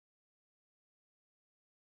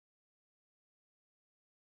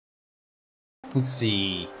Let's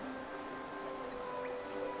see.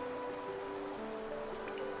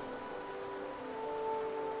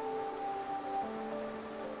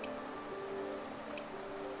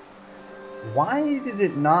 Why does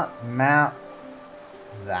it not map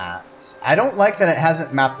that? I don't like that it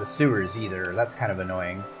hasn't mapped the sewers either. That's kind of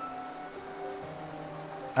annoying.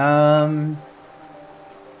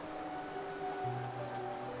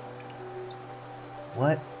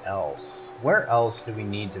 What else? Where else do we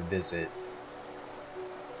need to visit?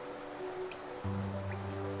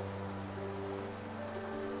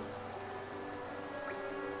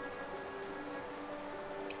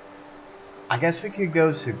 I guess we could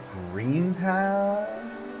go to Green Path.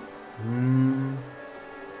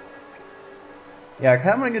 Yeah, I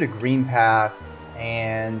kind of want to go to Green Path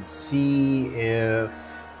and see if...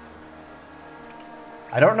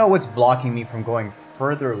 I don't know what's blocking me from going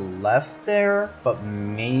further left there, but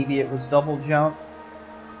maybe it was double jump.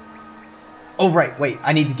 Oh right, wait,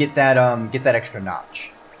 I need to get that extra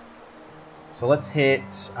notch. So let's hit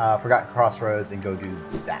Forgotten Crossroads and go do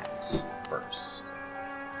that first.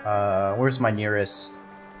 Where's my nearest?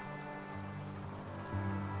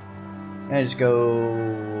 And I just go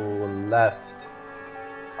left.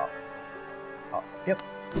 Up. Up. Yep.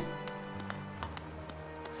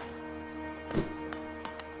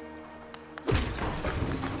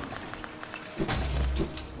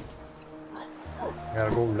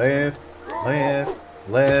 Gotta go left, left,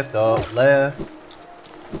 left, up, left.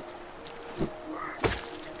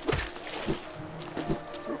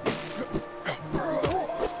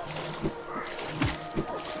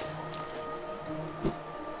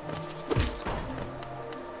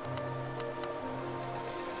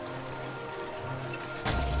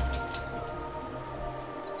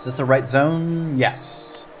 Is this the right zone?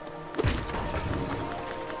 Yes.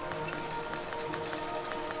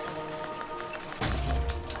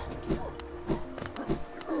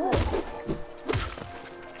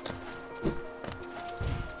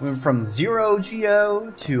 Went from 0 Geo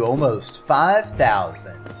to almost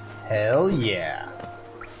 5,000. Hell yeah.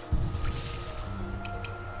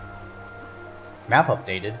 Map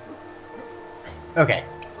updated. Okay.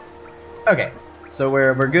 Okay. So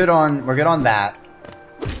we're good on that.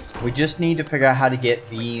 We just need to figure out how to get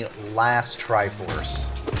the last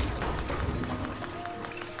Triforce.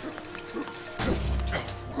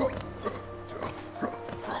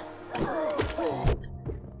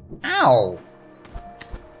 Ow!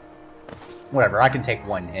 Whatever, I can take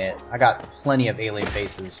one hit. I got plenty of alien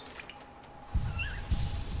faces.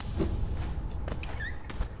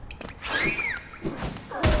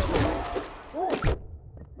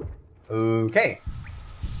 Okay.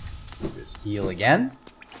 Just heal again.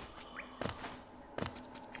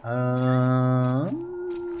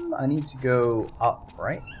 I need to go up,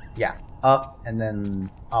 right? Yeah, up and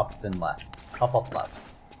then up, then left. Up, up, left.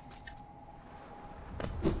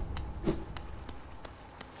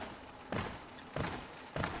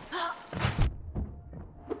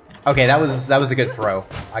 Okay, that was a good throw.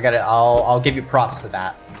 I got it. I'll give you props to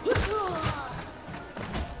that.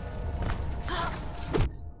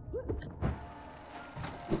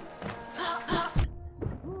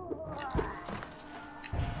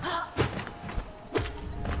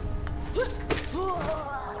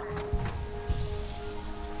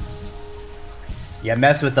 You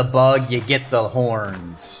mess with the bug, you get the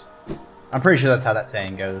horns. I'm pretty sure that's how that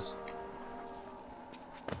saying goes.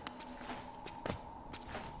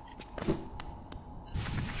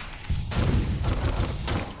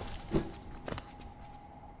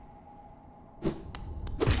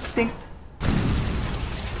 Ding.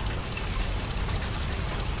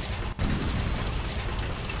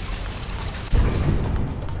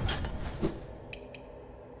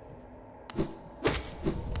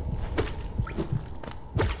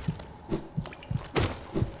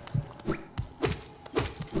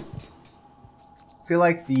 I feel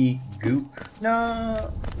like the goop...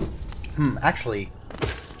 No... actually...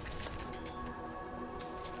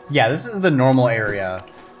 Yeah, this is the normal area.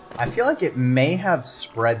 I feel like it may have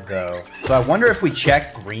spread, though. So I wonder if we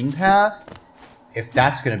check Green Path, if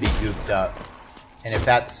that's going to be gooped up. And if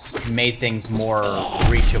that's made things more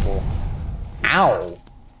reachable. Ow!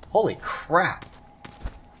 Holy crap.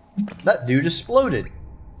 That dude exploded.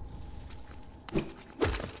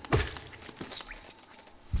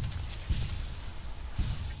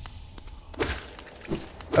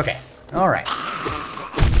 Okay, alright.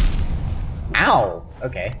 Ow!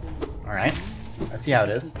 Okay, alright. I see how it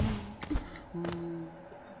is.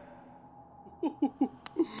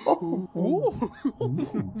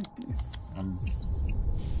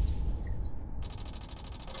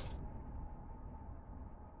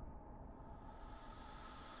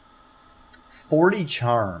 40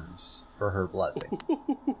 charms for her blessing.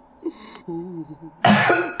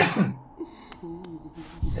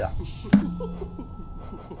 Yeah.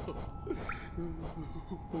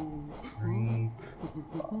 3,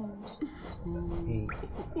 5, 6, 7, 8,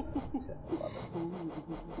 9, 10, 11.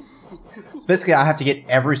 So basically, I have to get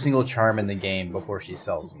every single charm in the game before she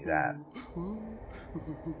sells me that.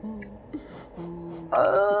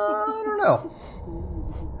 I don't know.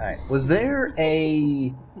 Alright, was there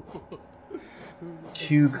a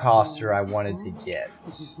 2-coster I wanted to get?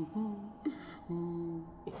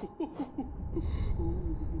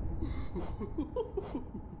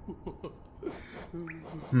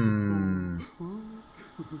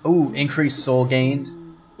 Ooh, increased soul gained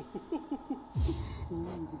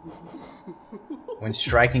when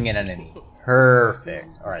striking an enemy.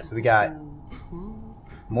 Perfect. Alright, so we got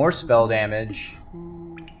more spell damage,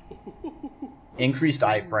 increased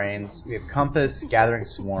iframes, we have compass, gathering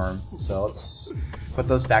swarm, so let's put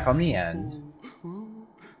those back on the end.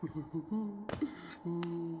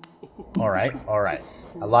 Alright, alright.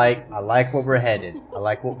 I like where we're headed. I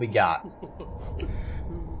like what we got.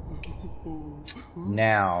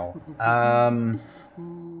 Now,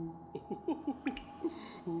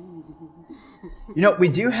 you know, we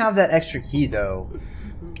do have that extra key though.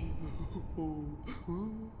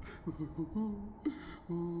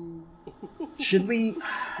 Should we?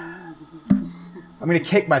 I'm gonna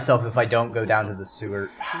kick myself if I don't go down to the sewer.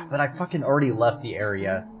 But I fucking already left the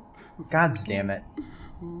area. God damn it.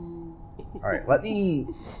 Alright, let me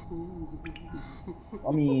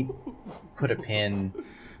put a pin.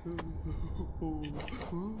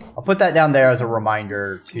 I'll put that down there as a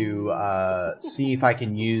reminder to see if I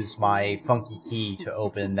can use my funky key to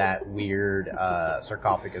open that weird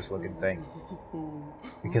sarcophagus looking thing.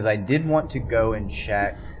 Because I did want to go and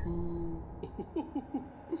check.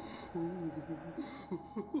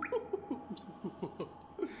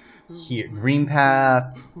 Here, green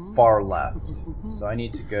path, far left. So I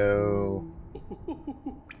need to go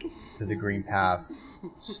to the green path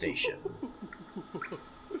station.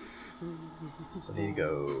 So I need to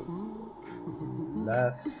go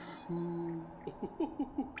left.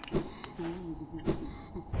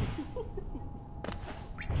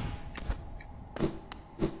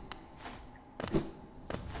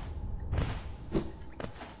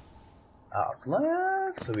 Out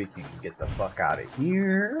left, so we can get the fuck out of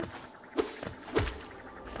here.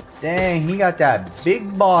 Dang, he got that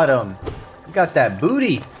big bottom. He got that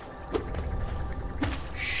booty.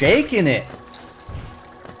 Shaking it.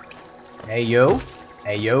 Hey yo,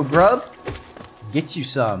 grub. Get you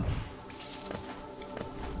some.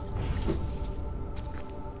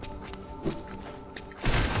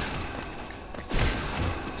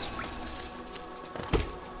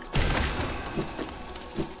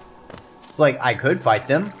 It's like, I could fight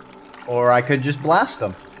them, or I could just blast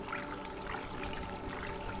them.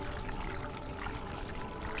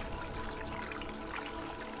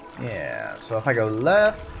 Yeah, so if I go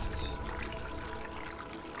left...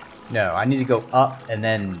 No, I need to go up and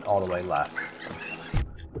then all the way left.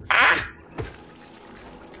 Ah!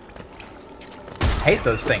 I hate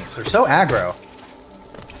those things. They're so aggro.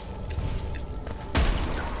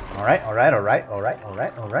 Alright, alright, alright, alright,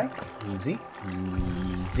 alright, alright. Easy.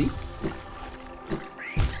 Easy.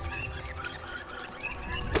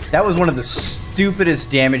 That was one of the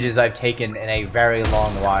stupidest damages I've taken in a very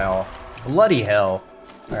long while. Bloody hell.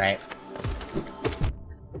 Alright.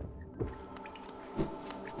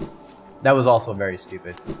 That was also very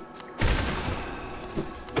stupid.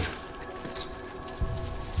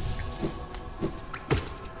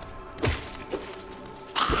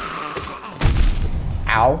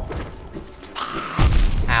 Ow.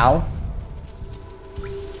 Ow.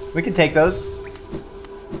 We can take those.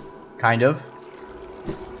 Kind of.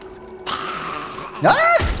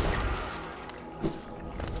 Ah!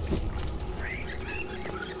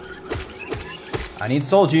 I need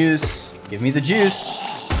soul juice. Give me the juice.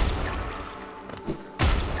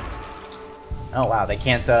 Oh wow, they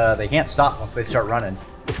can't stop once they start running.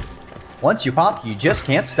 Once you pop, you just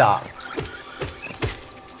can't stop.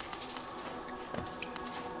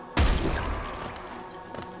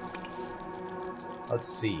 Let's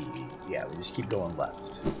see. Yeah, we just keep going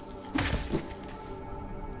left.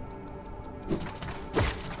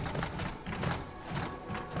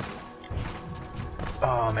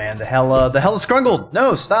 Oh man, the hell is scrungled!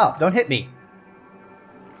 No, stop! Don't hit me!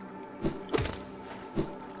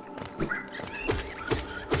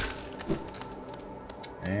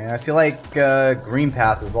 And I feel like green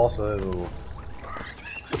path is also...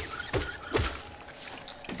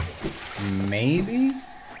 Maybe?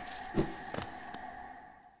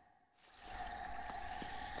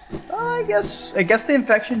 I guess the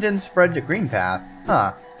infection didn't spread to Green Path.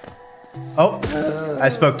 Huh. Oh, I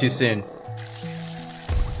spoke too soon.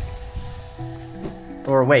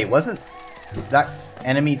 Or wait, wasn't that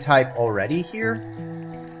enemy type already here?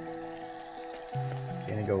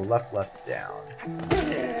 Gonna go left, left, down.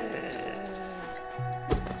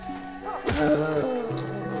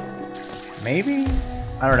 Maybe?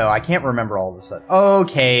 I don't know, I can't remember all of a sudden.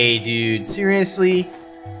 Okay, dude, seriously?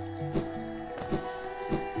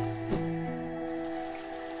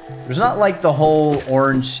 There's not like the whole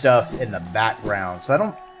orange stuff in the background,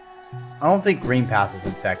 so I don't think Green Path is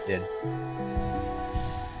infected.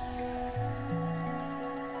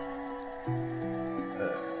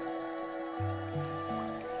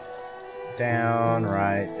 Down,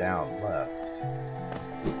 right, down, left.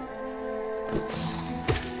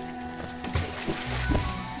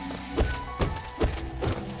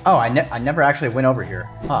 Oh, I never actually went over here.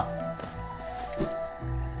 Huh.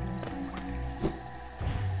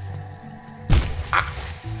 Ah.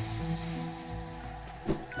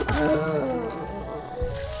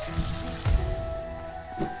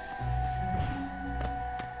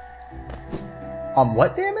 On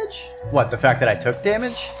what damage? What, the fact that I took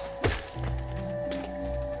damage?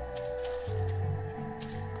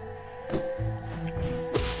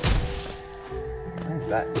 What is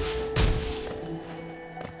that?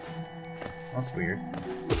 That's weird.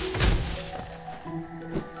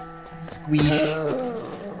 Squeak.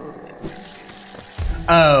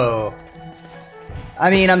 Oh. I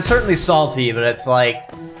mean, I'm certainly salty, but it's like,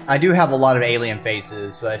 I do have a lot of alien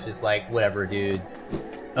faces, so it's just like, whatever, dude.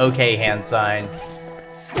 Okay, hand sign.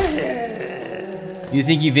 You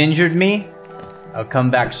think you've injured me? I'll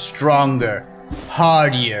come back stronger,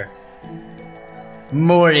 hardier,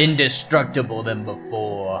 more indestructible than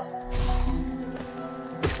before.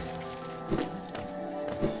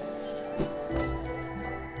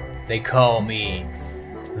 They call me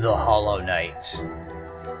the Hollow Knight.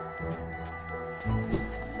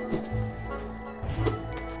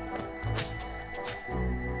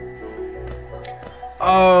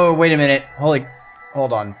 Oh, wait a minute.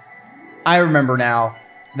 Hold on. I remember now.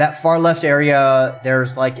 That far left area,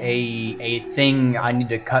 there's like a thing I need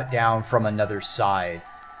to cut down from another side.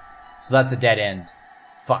 So that's a dead end.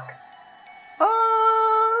 Fuck.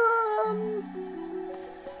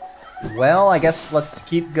 Well, I guess let's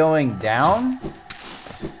keep going down.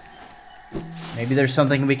 Maybe there's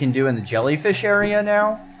something we can do in the jellyfish area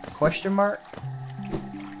now? Question mark?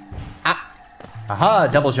 Ah! Aha!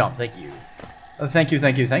 Double jump, thank you. Oh, thank you,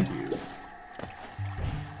 thank you, thank you.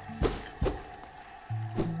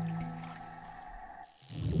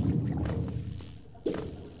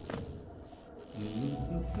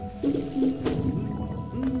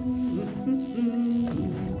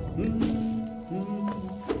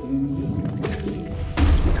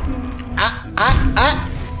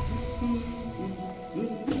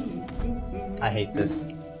 I hate this.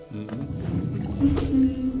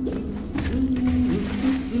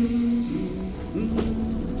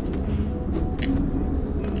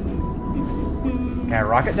 Can I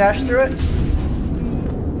rocket dash through it?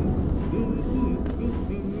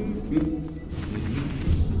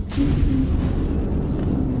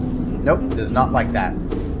 Nope, does not like that.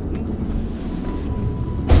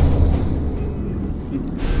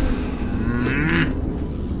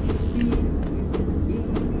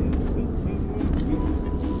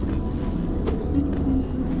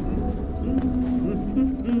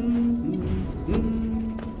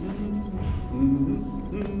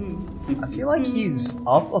 I feel like he's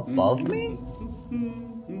up above me?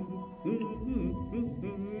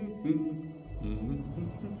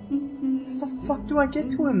 How the fuck do I get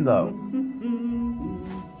to him, though?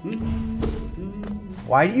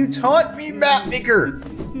 Why do you taunt me, Mapmaker?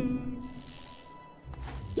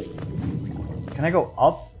 Can I go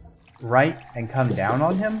up, right, and come down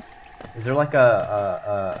on him? Is there like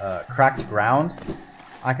a cracked ground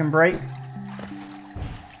I can break?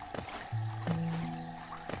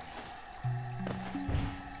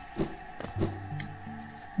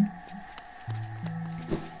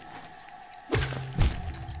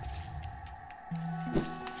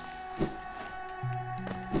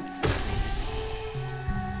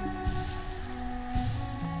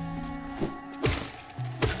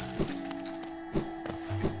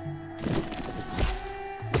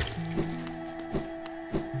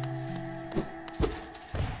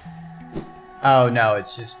 Oh no,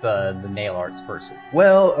 it's just the nail arts person.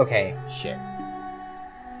 Well, okay, shit.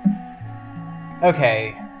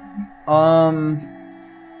 Okay.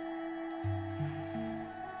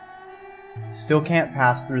 Still can't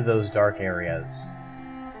pass through those dark areas.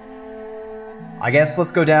 I guess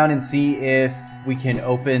let's go down and see if we can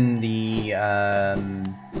open the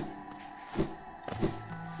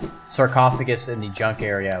sarcophagus in the junk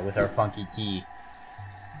area with our funky key.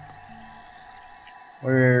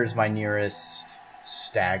 Where's my nearest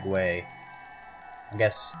stagway? I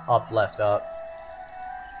guess up, left, up.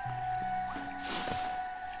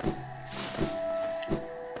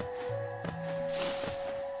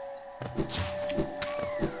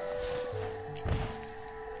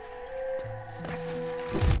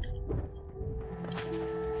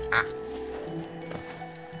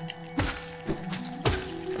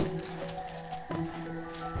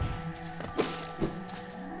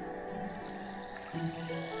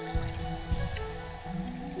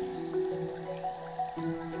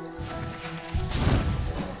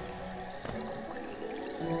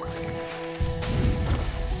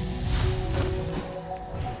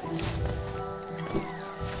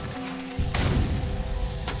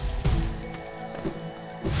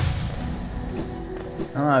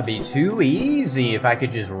 That'd be too easy if I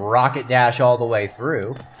could just rocket dash all the way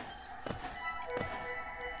through.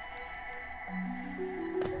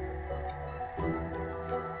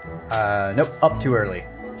 Nope, up too early.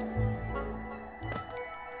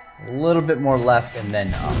 A little bit more left and then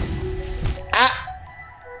up. Ah!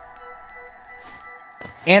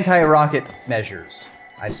 Anti-rocket measures.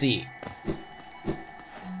 I see.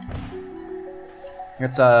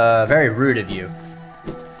 It's very rude of you.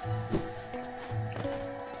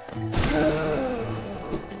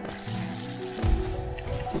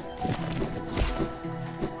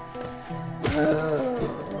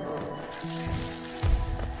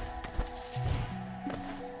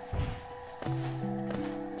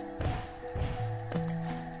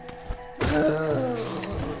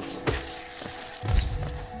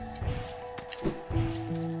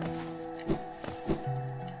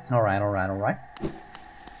 Alright.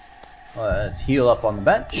 Let's heal up on the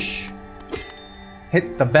bench.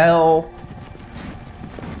 Hit the bell.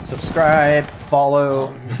 Subscribe.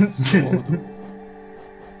 Follow.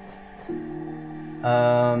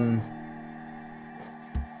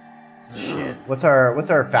 Shit. What's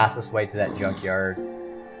our fastest way to that junkyard?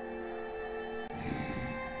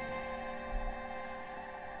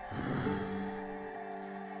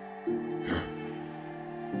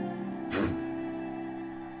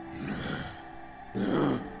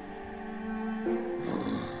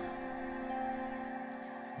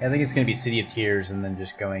 I think it's going to be City of Tears and then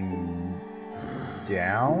just going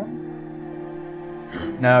down?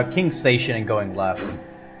 No, King's Station and going left.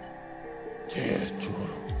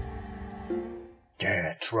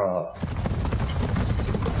 Tetra.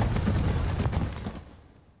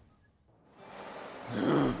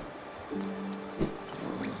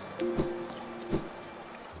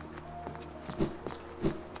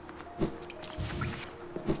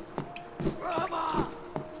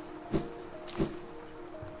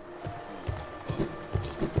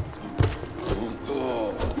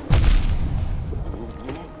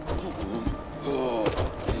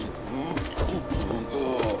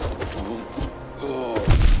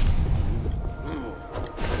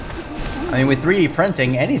 I mean, with 3D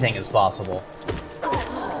printing, anything is possible.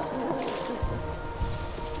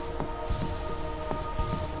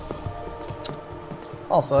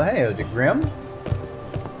 Also, hey, Odegrim.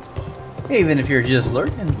 Even if you're just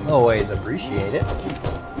lurking, always appreciate it.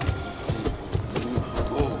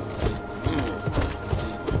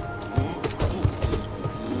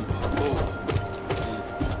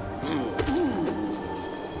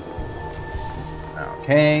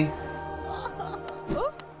 Okay.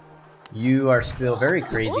 You are still very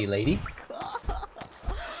crazy, lady.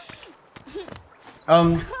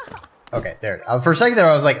 Okay, there. For a second there,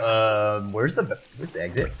 I was like, where's the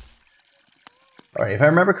exit? Alright, if I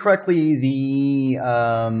remember correctly, the,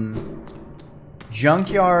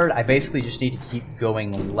 junkyard, I basically just need to keep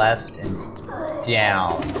going left and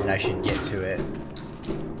down, and I should get to it.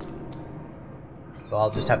 So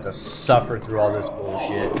I'll just have to suffer through all this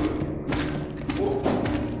bullshit.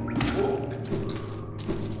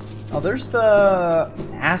 Oh, there's the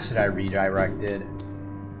acid I redirected.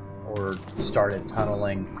 Or started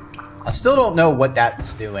tunneling. I still don't know what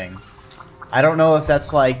that's doing. I don't know if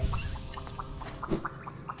that's like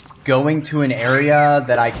going to an area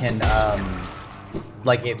that I can,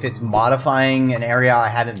 like if it's modifying an area I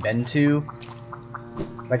haven't been to.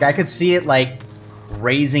 Like I could see it like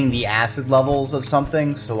raising the acid levels of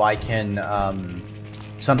something so I can,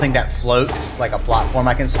 something that floats, like a platform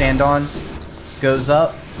I can stand on, goes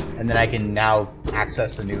up. And then I can now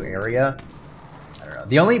access a new area. I don't know.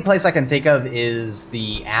 The only place I can think of is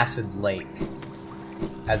the Acid Lake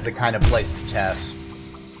as the kind of place to test.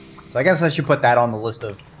 So I guess I should put that on the list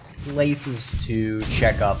of places to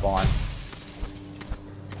check up on.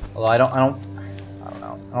 Although I don't know.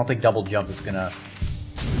 I don't think double jump is gonna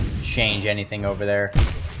change anything over there.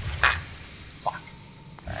 Ah, fuck.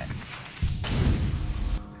 All right.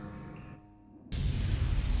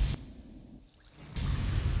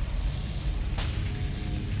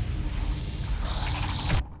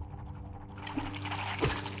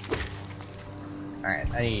 Alright,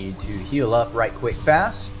 I need to heal up right quick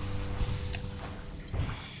fast.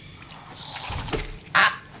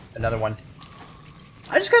 Ah! Another one.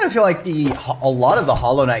 I just kind of feel like a lot of the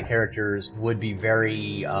Hollow Knight characters would be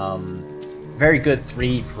very, very good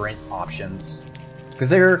 3D print options. Because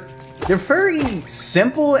they're very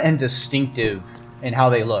simple and distinctive in how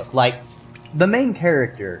they look. Like, the main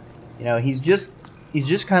character, you know, he's just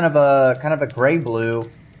kind of a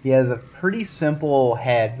gray-blue. He has a pretty simple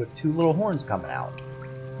head with 2 little horns coming out.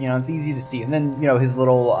 You know, it's easy to see. And then, you know, his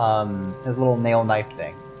little nail knife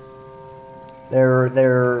thing.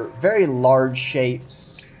 They're very large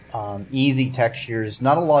shapes, easy textures,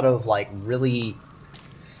 not a lot of like really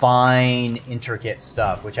fine, intricate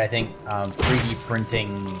stuff, which I think 3D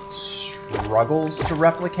printing struggles to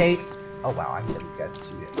replicate. Oh wow, I can get these guys in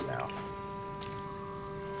 2 hits now.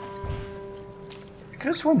 I could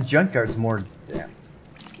have sworn the junkyard's more. Damn.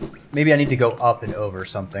 Maybe I need to go up and over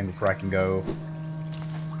something before I can go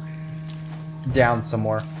down some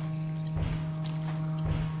more.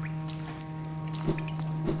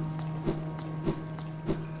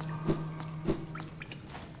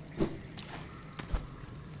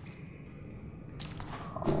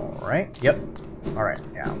 Alright, yep. Alright,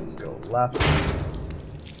 yeah, let's go left.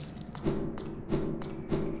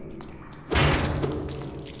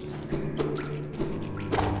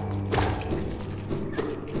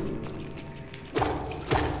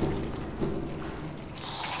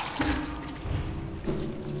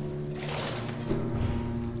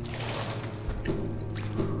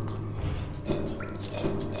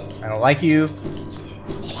 I don't like you.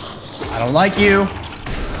 I don't like you.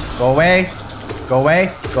 Go away. Go away.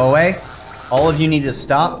 Go away. All of you need to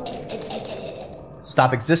stop.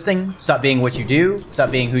 Stop existing. Stop being what you do.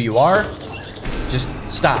 Stop being who you are. Just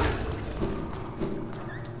stop.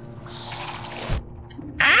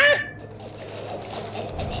 Ah!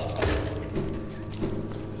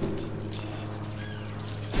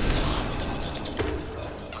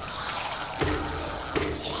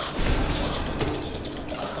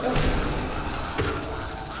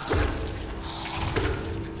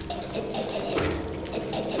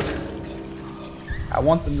 I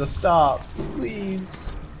want them to stop,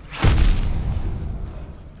 please.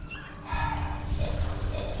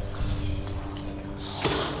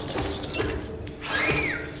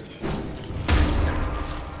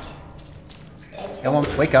 Come on,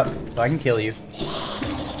 wake up so I can kill you.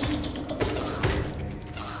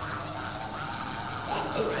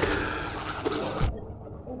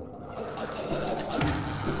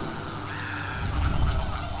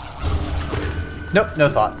 Nope, no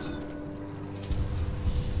thoughts.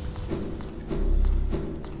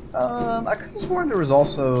 I could have sworn there was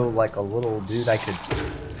also like a little dude I could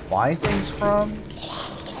buy things from. It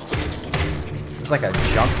was like a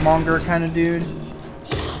junkmonger kind of dude.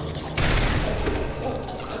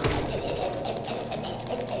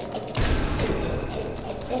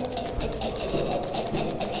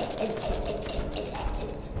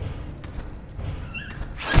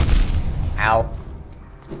 Ow.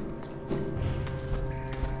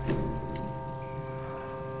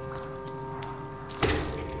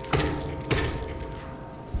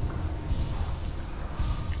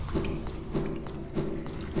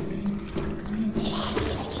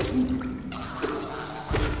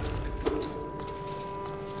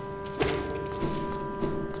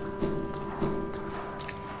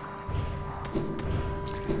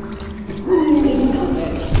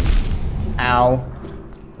 Ow.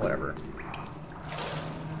 Whatever.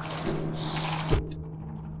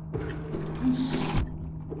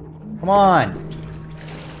 Come on.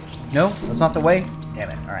 No, that's not the way. Damn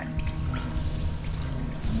it. All right.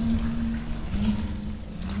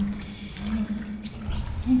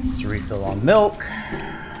 Let's refill on milk.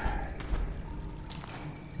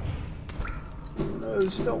 I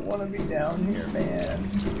just don't want to be down here, man.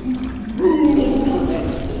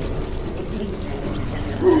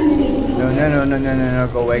 No.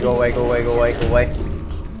 Go away, go away, go away, go away, go away.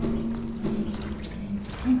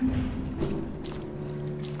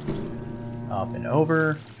 Up and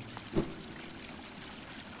over.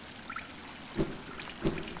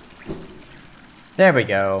 There we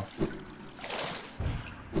go.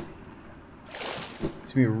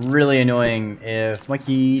 It's gonna be really annoying if my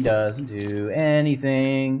key doesn't do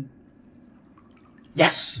anything.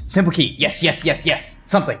 Yes! Simple key. Yes, yes, yes, yes.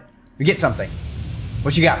 Something. We get something.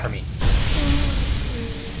 What you got for me?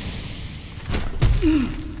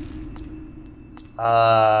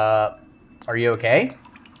 Are you okay?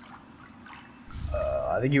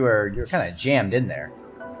 I think you were kind of jammed in there.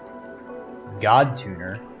 God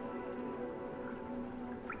tuner.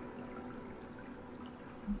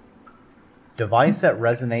 Device that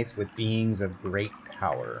resonates with beings of great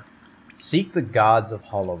power. Seek the gods of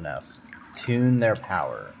Hollownest. Tune their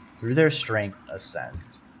power. Through their strength, ascend.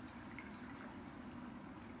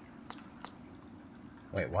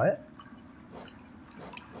 Wait, what?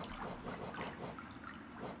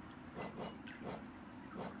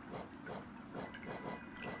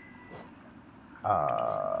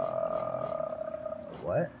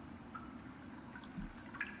 What?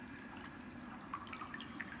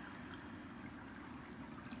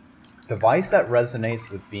 Device that resonates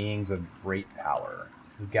with beings of great power.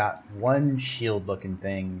 We've got 1 shield-looking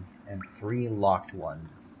thing and 3 locked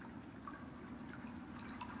ones.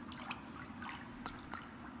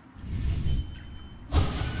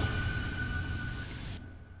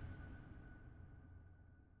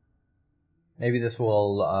 Maybe this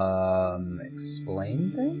will,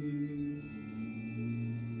 explain things?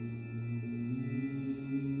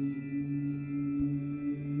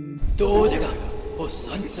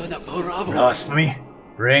 Blasphemy!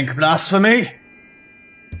 Rank blasphemy!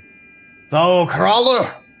 Thou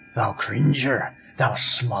crawler! Thou cringer! Thou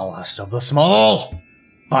smallest of the small!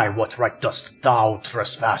 By what right dost thou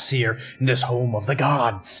trespass here in this home of the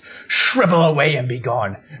gods? Shrivel away and be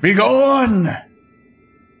gone! Be gone!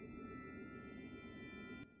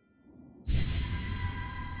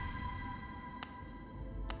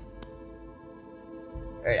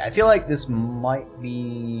 Alright, I feel like this might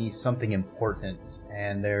be something important,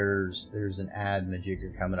 and there's an ad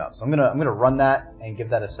majigger coming up. So I'm gonna run that and give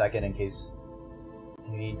that a second in case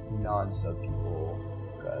any non-sub people,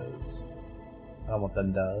 because I don't want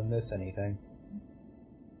them to miss anything.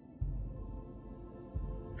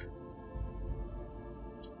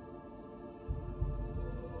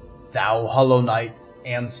 Thou Hollow Knight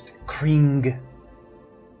amst Kring.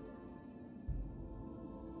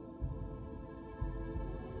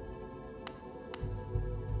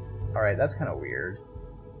 Alright, that's kind of weird.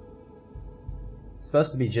 It's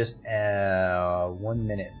supposed to be just a 1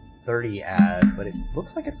 minute 30 ad, but it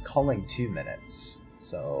looks like it's calling 2 minutes.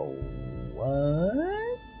 So,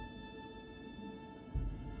 what?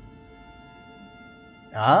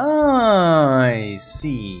 I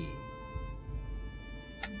see.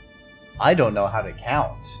 I don't know how to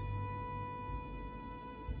count.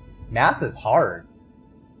 Math is hard.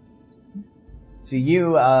 So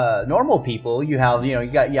you, normal people, you have, you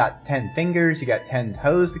got 10 fingers, you got 10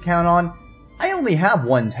 toes to count on. I only have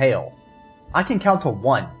 1 tail. I can count to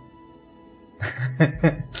 1.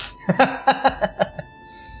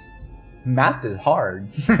 Math is hard.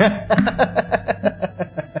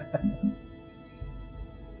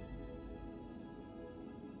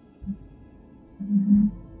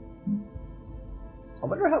 I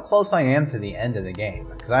wonder how close I am to the end of the game,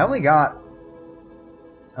 because I only got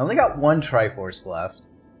 1 Triforce left.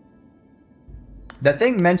 That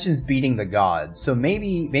thing mentions beating the gods, so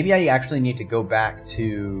maybe I actually need to go back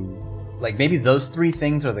to, like, maybe those 3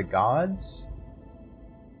 things are the gods?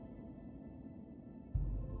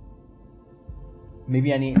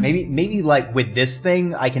 Maybe like with this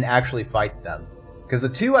thing I can actually fight them. Because the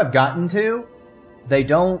 2 I've gotten to, they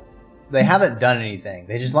haven't done anything.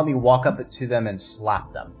 They just let me walk up to them and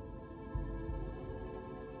slap them.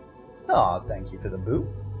 Oh, thank you for the boot.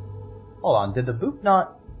 Hold on, did the boot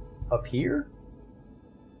not appear?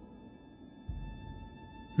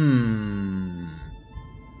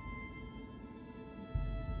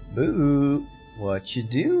 Boot, what you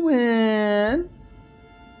doing?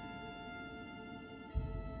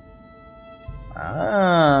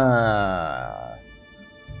 Ah.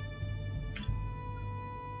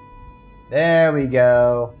 There we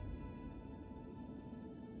go.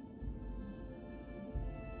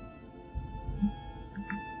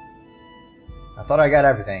 I thought I got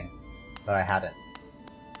everything, but I hadn't.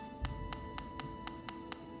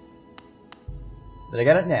 But I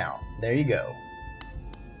got it now. There you go.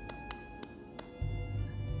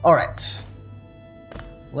 Alright.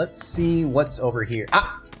 Let's see what's over here.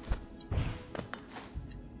 Ah!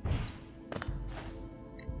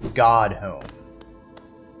 Godhome.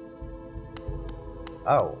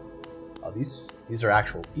 Oh. Oh, these are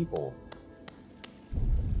actual people.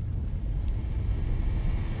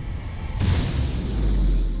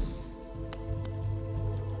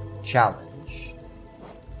 Challenge.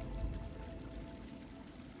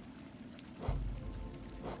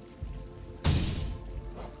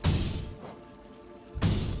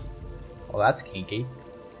 Well, that's kinky.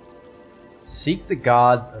 Seek the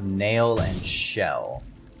gods of nail and shell.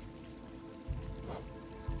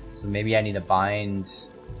 So maybe I need to bind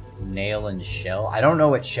nail and shell. I don't know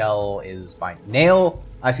what shell is bind. Nail,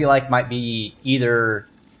 I feel like might be either...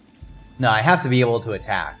 No, I have to be able to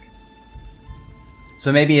attack.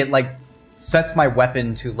 So maybe it, like, sets my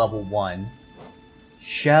weapon to level 1.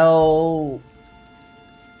 Shell...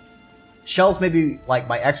 Shell's maybe, like,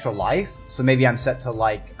 my extra life. So maybe I'm set to,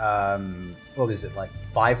 like, what is it, like,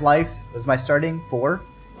 5 life was my starting? 4?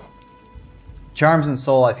 Charms and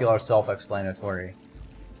soul, I feel, are self-explanatory.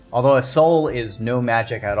 Although a soul is no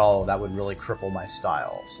magic at all, that would really cripple my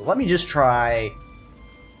style. So let me just try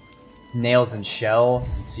nails and shell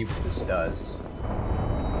and see what this does.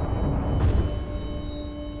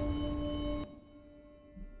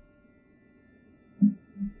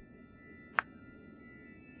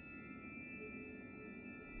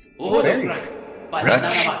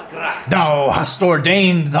 Wretch, thou hast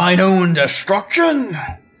ordained thine own destruction?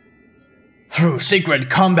 Through sacred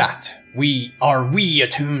combat, we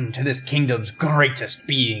attuned to this kingdom's greatest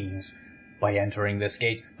beings. By entering this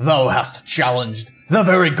gate, thou hast challenged the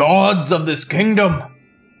very gods of this kingdom.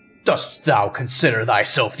 Dost thou consider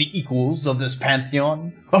thyself the equals of this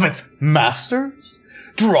pantheon, of its masters?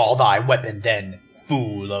 Draw thy weapon then,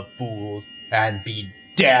 fool of fools, and be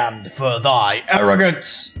damned for thy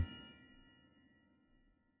arrogance!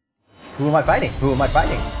 Who am I fighting? Who am I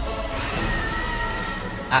fighting?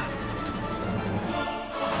 Ah.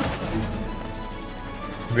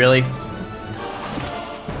 Really?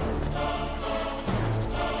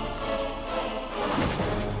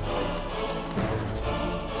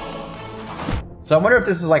 So I wonder if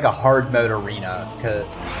this is like a hard mode arena, because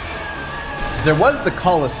there was the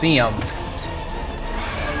Colosseum.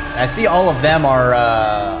 I see all of them are.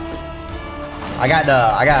 I got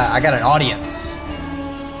an audience.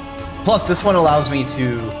 Plus, this one allows me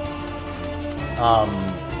to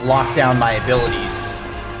lock down my abilities,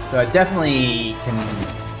 so it definitely can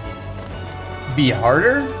be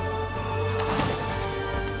harder.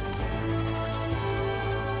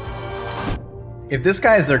 If this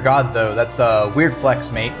guy is their god, though, that's a weird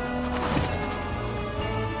flex, mate.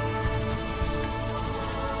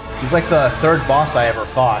 He's like the 3rd boss I ever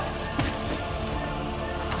fought.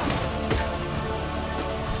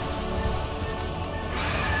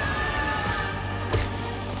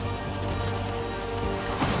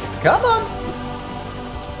 Come on!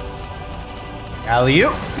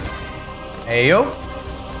 Alley-oop! Ayo!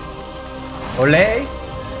 Ole!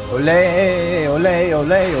 Ole! Ole!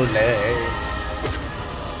 Ole! Ole!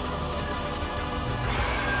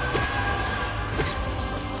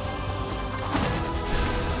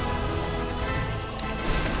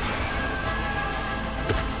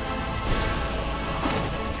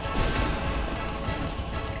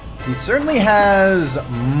 He certainly has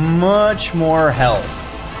much more health.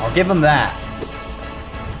 I'll give him that.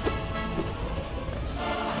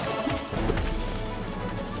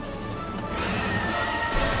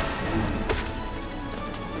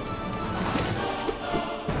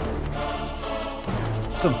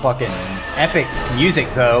 Some fucking epic music,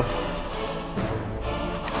 though.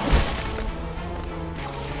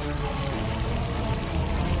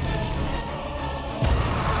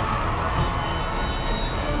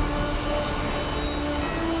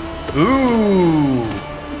 Ooh!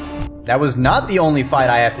 That was not the only fight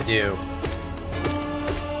I have to do.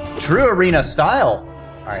 True arena style.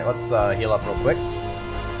 Alright, let's heal up real quick.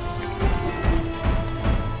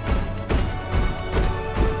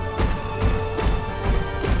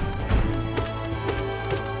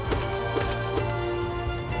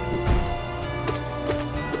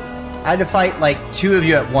 I had to fight like 2 of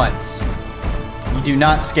you at once. You do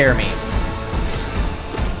not scare me.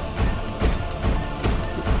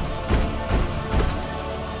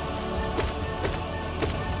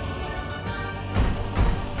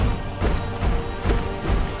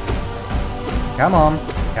 Come on,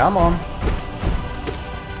 come on.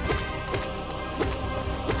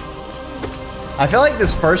 I feel like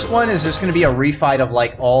this first one is just going to be a refight of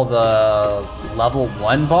like all the level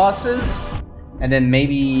 1 bosses. And then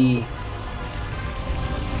maybe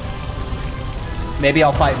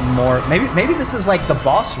I'll fight more. Maybe this is like the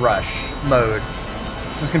boss rush mode.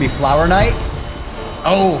 Is this going to be Flower Knight?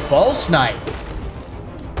 Oh, False Knight.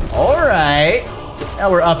 Alright. Now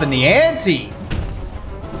we're up in the ante.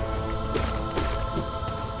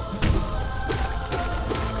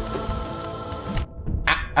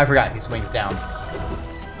 I forgot he swings down.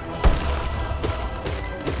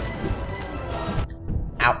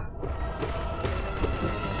 Ow.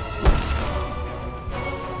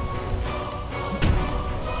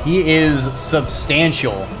 He is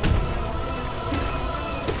substantial.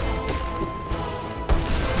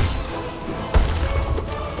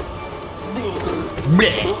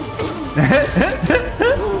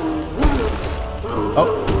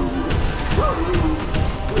 Oh.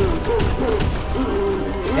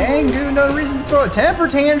 Dang, dude, no reason to throw a temper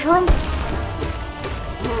tantrum.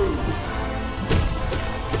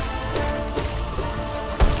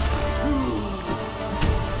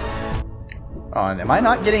 Oh, and am I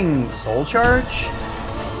not getting soul charge?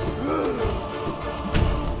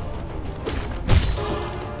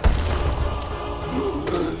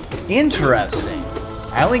 Interesting.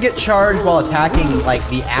 I only get charged while attacking, like,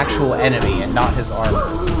 the actual enemy and not his armor.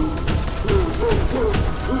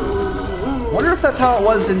 Wonder if that's how it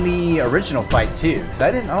was in the original fight, too, because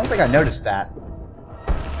I don't think I noticed that.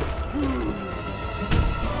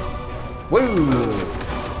 Woo!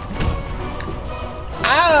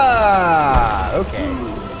 Ah! Okay.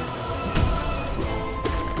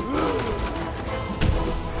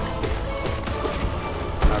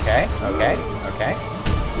 Okay, okay, okay.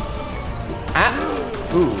 Ah!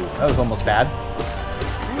 Ooh, that was almost bad.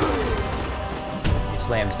 He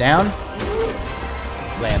slams down.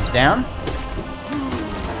 He slams down.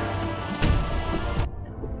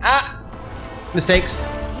 Ah! Mistakes.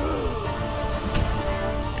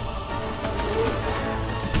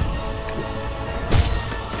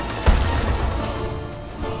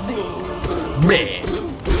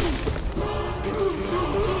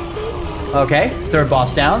 Okay, third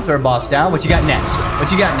boss down, third boss down. What you got next?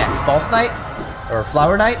 What you got next? False Knight? Or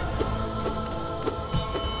Flower Knight?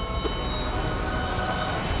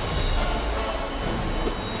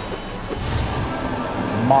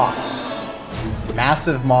 Moss.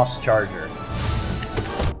 Massive Moss Charger.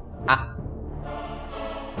 Ah.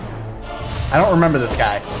 I don't remember this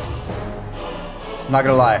guy. I'm not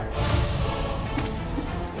gonna lie.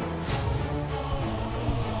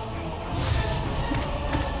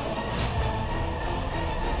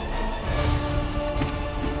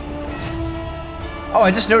 Oh, I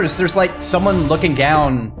just noticed there's like someone looking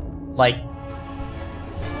down, like...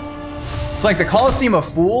 It's like the Coliseum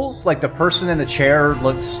of Fools, like the person in the chair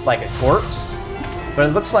looks like a corpse. But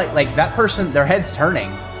it looks like that person, their head's turning.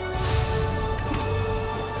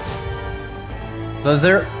 So is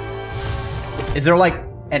there like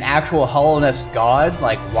an actual Hollowness god,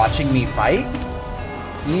 like, watching me fight?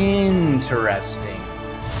 Interesting.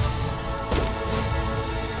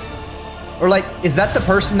 Or like, is that the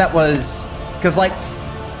person that was... Because, like,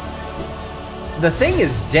 the thing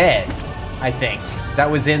is dead, I think. That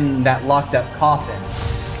was in that locked up coffin.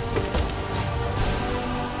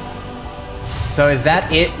 So is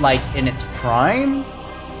that it, like, in its prime?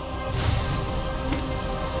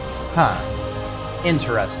 Huh.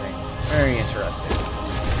 Interesting. Very interesting.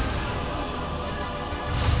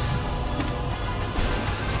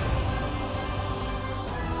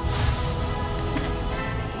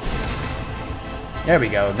 There we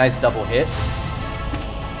go. Nice double hit.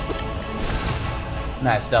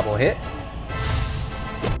 Nice double hit.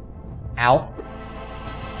 Ow.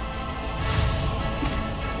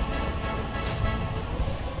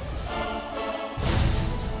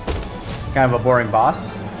 Kind of a boring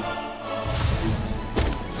boss.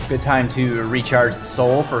 Good time to recharge the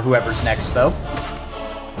soul for whoever's next, though.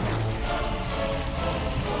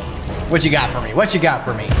 What you got for me? What you got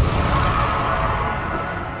for me?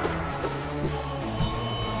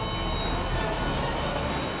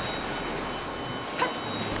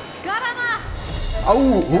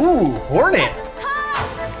 Oh, ooh, Hornet!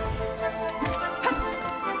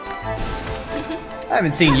 I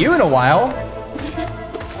haven't seen you in a while.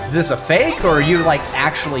 Is this a fake, or are you, like,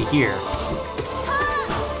 actually here?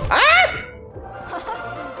 Ah!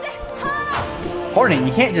 Hornet,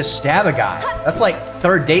 you can't just stab a guy. That's like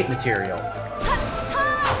third date material.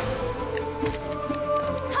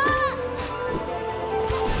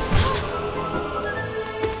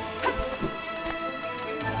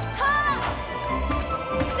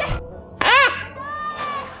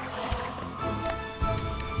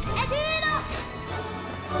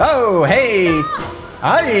 Oh, hey!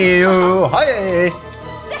 Hi! Oh, hi!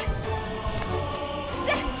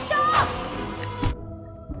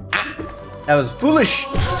 Ah, that was foolish!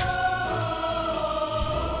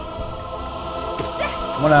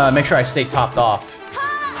 I wanna make sure I stay topped off.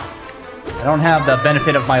 I don't have the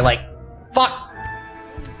benefit of my, like... Fuck!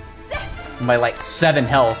 My, like, 7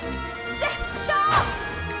 health.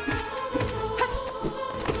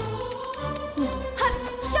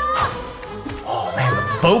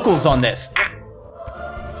 Vocals on this. Ah.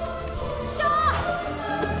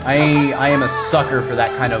 I am a sucker for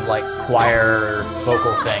that kind of like choir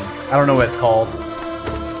vocal thing. I don't know what it's called.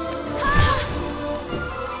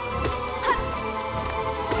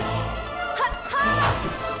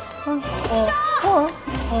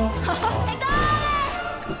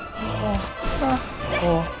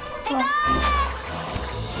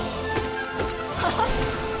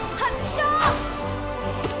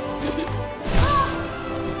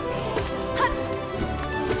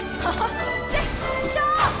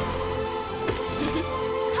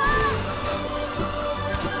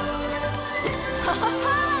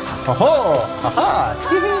 Ho ho! Haha!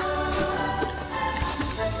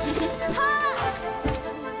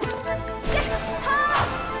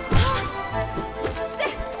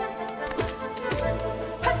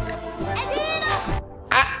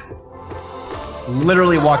 Ah!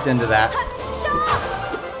 Literally walked into that.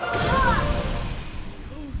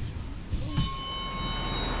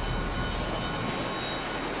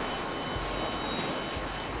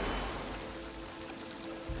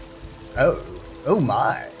 Oh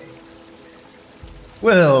my.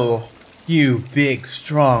 Well, you big,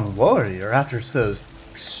 strong warrior, after those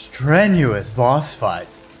strenuous boss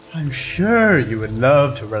fights, I'm sure you would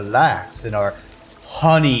love to relax in our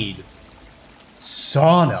honeyed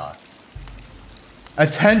sauna,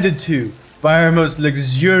 attended to by our most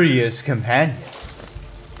luxurious companions.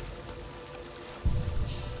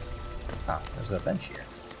 Ah, there's a bench here.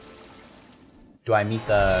 Do I meet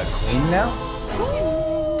the queen now?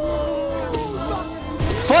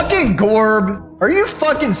 Fucking Gorb! Are you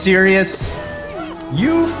fucking serious?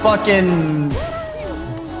 You fucking...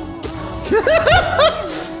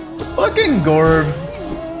 fucking Gorb.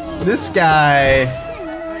 This guy...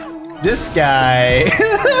 This guy...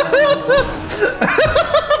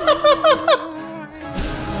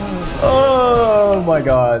 oh my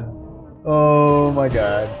god. Oh my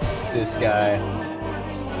god. This guy.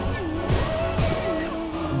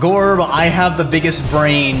 Gorb, I have the biggest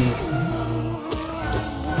brain.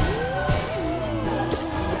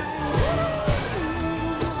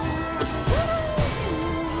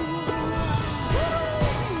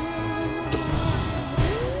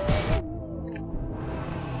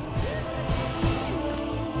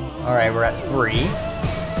 Alright, we're at 3.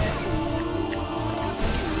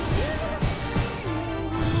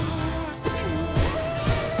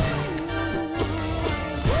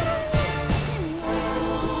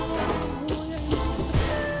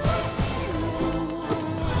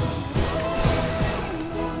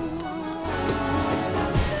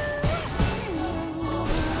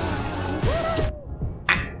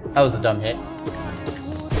 That was a dumb hit.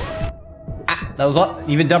 Ah, that was an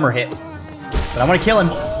even dumber hit. But I want to kill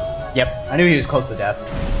him. Yep, I knew he was close to death.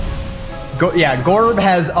 Yeah, Gorb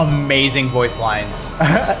has amazing voice lines.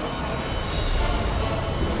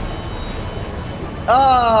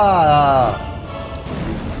 Ah!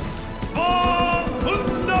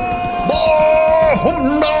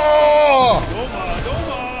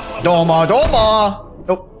 Doma Doma!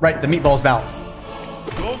 Oh, right, the meatballs bounce.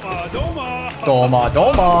 Doma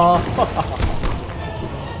Doma!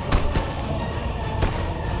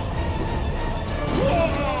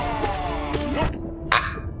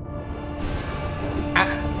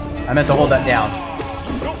 I meant to hold that down.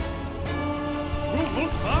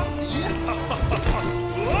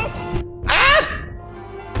 Ah!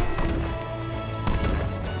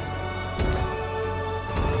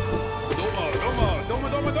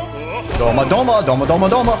 Doma, doma, doma, doma,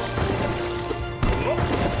 doma.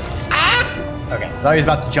 Ah! Okay, I thought he was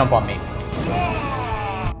about to jump on me.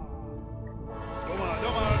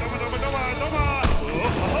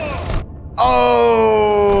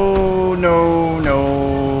 Oh, no,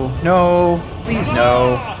 no, no, please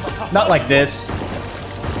no. Not like this.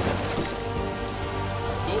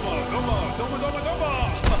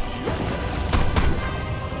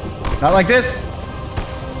 Not like this.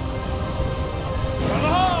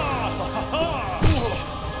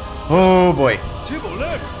 Oh boy.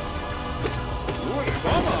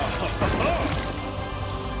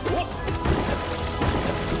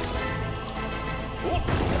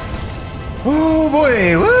 Oh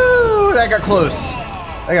boy, woo! That got close.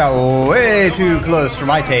 That got way too close for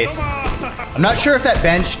my taste. I'm not sure if that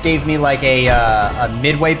bench gave me like a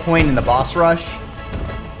midway point in the boss rush,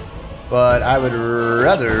 but I would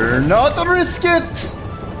rather not risk it.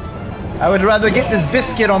 I would rather get this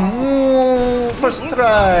biscuit on first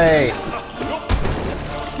try.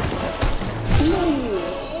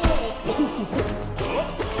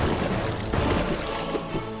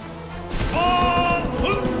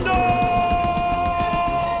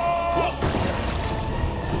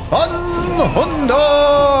 Honda!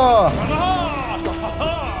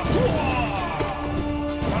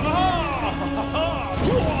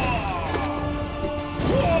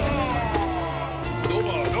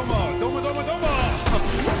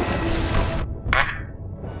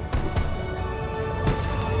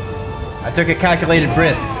 I took a calculated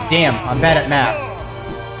risk. Damn, I'm bad at math.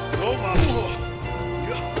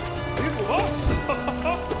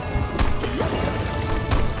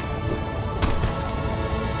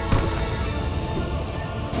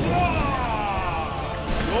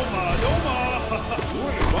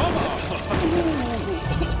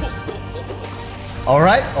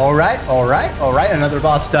 Alright, alright, alright, alright. Another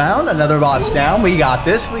boss down, another boss down. We got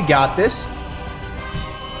this, we got this.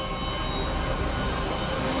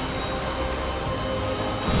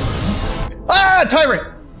 Ah, Tyrant!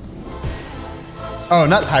 Oh,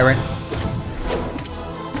 not Tyrant.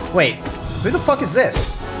 Wait, who the fuck is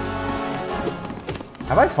this?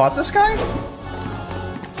 Have I fought this guy?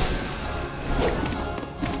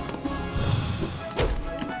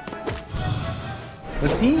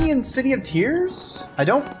 Was he in City of Tears?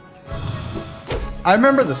 I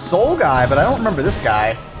remember the Soul guy, but I don't remember this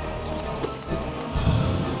guy.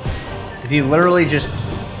 Is he literally just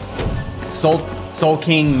Soul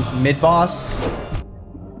King mid-boss?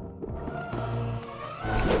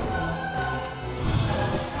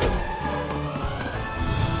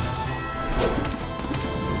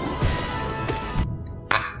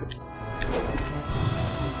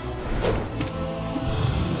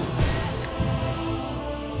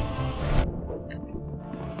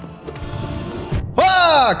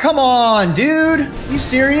 Come on, dude! You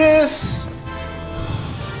serious?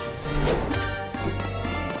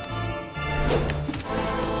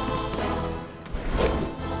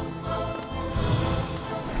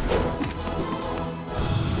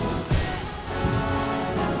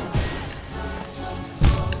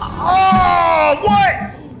 Oh, what?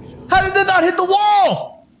 How did that not hit the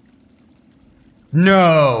wall?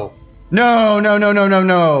 No. No, no, no, no, no,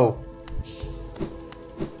 no.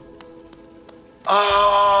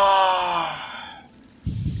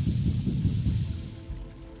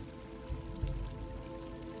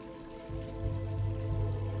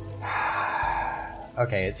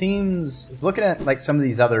 Okay, it seems, it's looking at like some of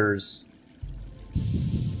these others.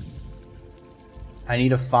 I need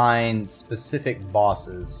to find specific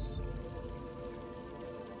bosses.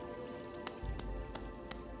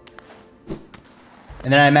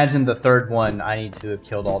 And then I imagine the third one, I need to have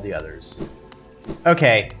killed all the others.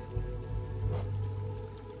 Okay.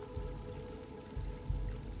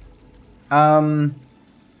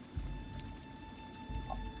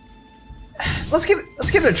 Let's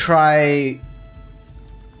give it a try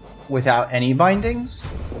without any bindings.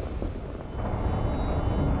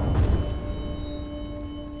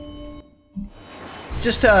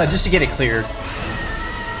 Just to get it cleared.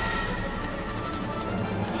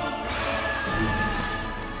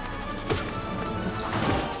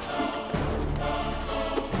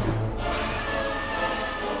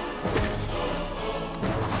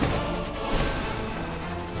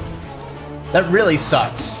 That really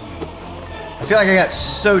sucks. I feel like I got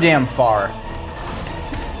so damn far.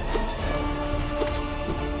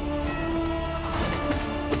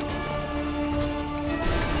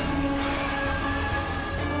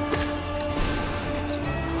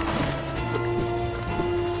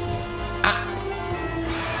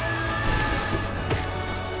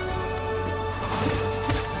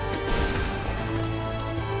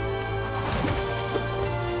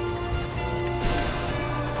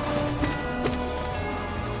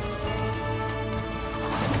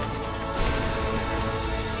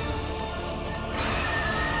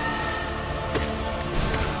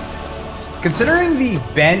 Considering the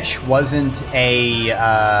bench wasn't a,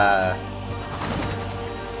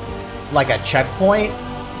 like a checkpoint,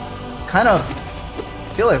 it's kind of,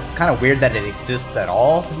 I feel like it's kind of weird that it exists at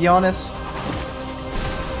all, to be honest.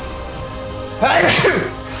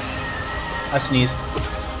 I sneezed.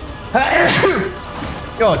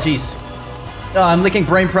 Oh, jeez. Oh, I'm licking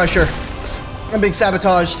brain pressure. I'm being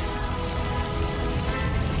sabotaged.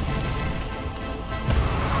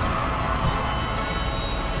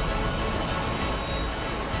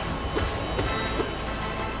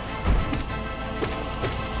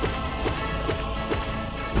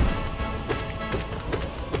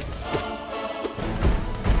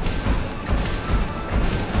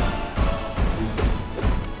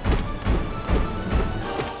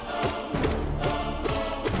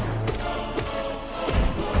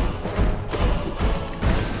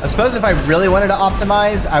 I suppose if I really wanted to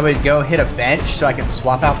optimize, I would go hit a bench so I could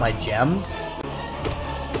swap out my gems.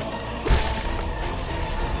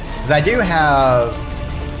 Because I do have...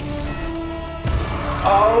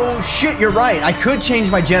 Oh shit, you're right. I could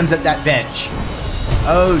change my gems at that bench.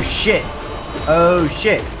 Oh shit. Oh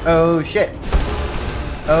shit. Oh shit.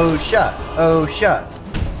 Oh shut. Oh shut.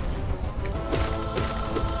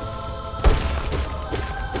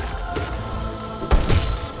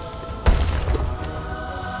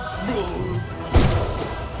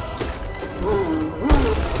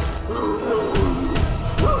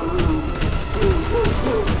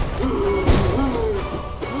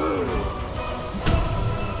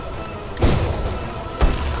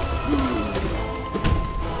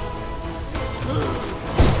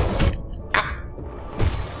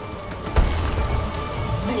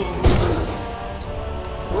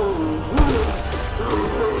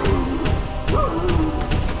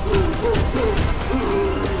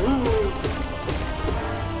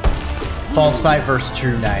 False Knight versus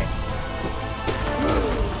True Knight.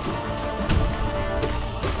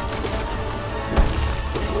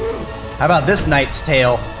 How about this Knight's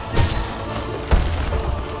Tale?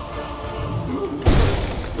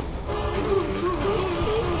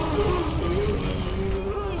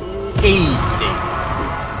 Easy.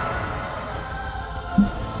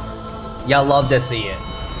 Y'all love to see it.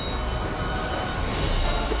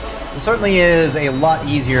 It certainly is a lot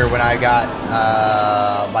easier when I got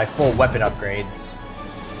my full weapon upgrades.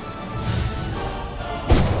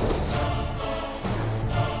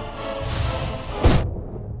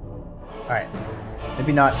 Alright.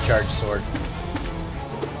 Maybe not charge sword.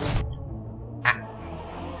 Ah.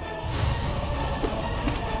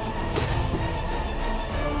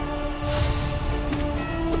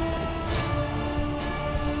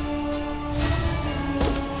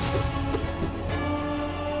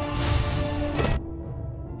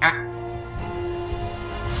 Ah.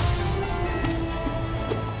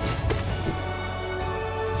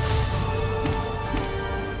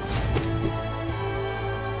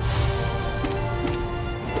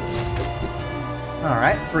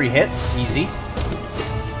 Alright, 3 hits, easy.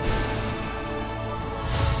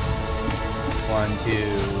 1, 2,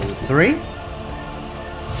 3.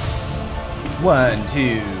 1,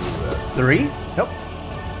 2, 3. Nope.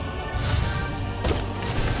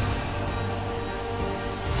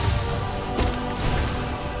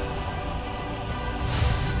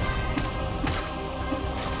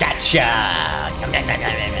 Gotcha!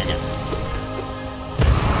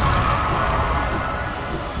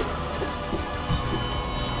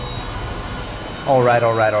 Alright,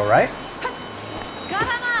 alright, alright.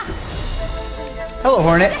 Hello,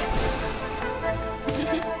 Hornet.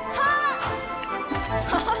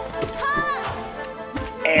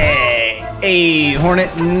 Hey,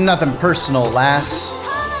 Hornet, nothing personal, lass.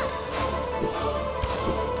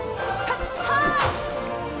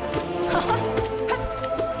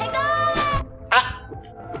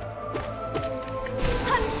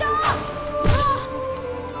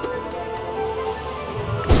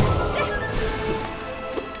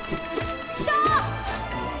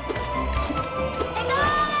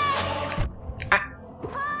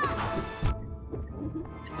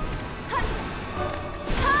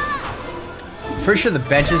 Pretty sure the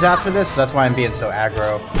bench is after this, so that's why I'm being so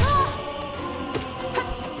aggro.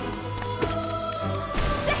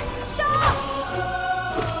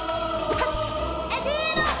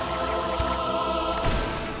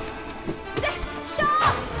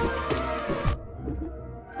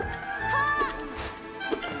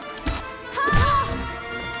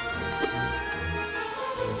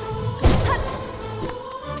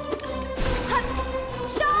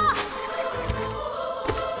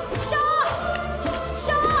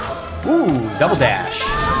 Ooh, double dash.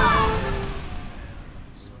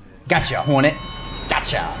 Gotcha, Hornet.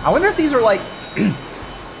 Gotcha. I wonder if these are like... Because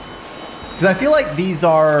I feel like these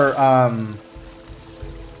are,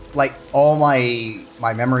 like, all my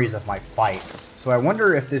memories of my fights. So I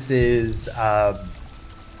wonder if this is, so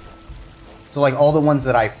like all the ones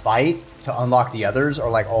that I fight to unlock the others are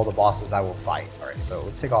like all the bosses I will fight. Alright, so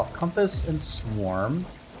let's take off Compass and Swarm.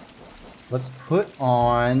 Let's put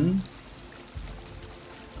on...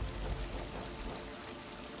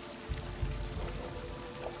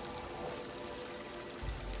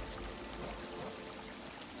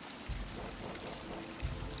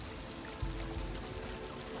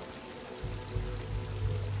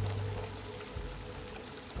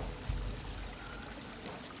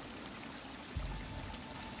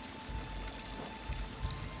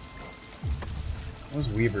 What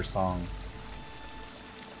was Weaver's song?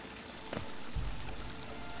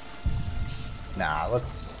 Nah,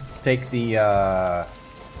 let's take the, I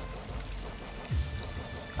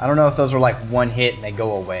don't know if those are like one hit and they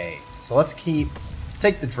go away. So let's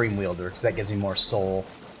take the Dream Wielder, because that gives me more soul.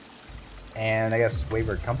 And I guess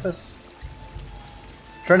Wayward Compass?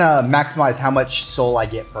 Trying to maximize how much soul I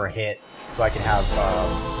get per hit, so I can have,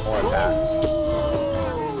 more attacks.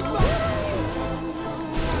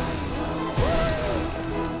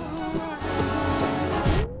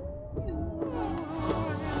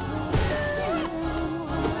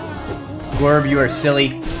 Gorb, you are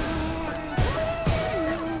silly.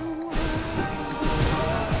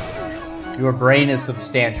 Your brain is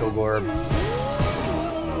substantial, Gorb.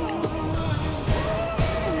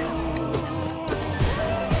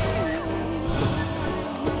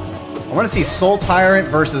 I want to see Soul Tyrant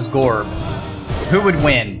versus Gorb. Who would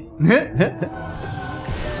win?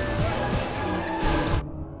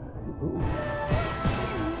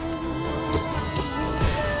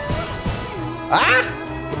 Ah!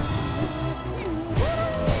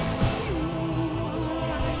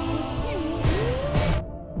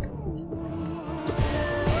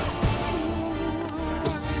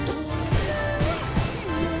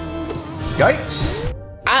 Yikes!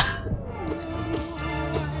 Ah!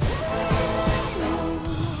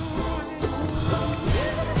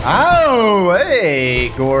 Oh, hey,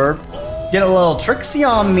 Gorb. Get a little tricksy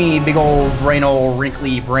on me, big old brainole,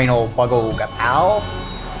 wrinkly brainole, buggle, pal.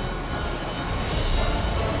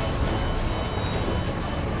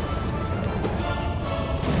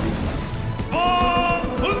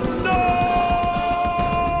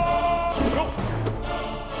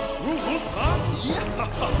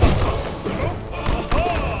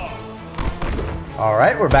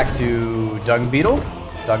 Alright, we're back to Dung Beetle,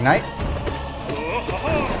 Dung Knight.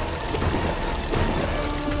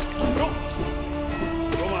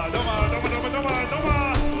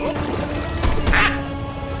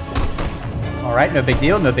 Alright, no big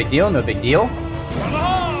deal, no big deal, no big deal.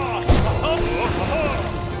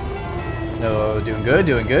 No, doing good,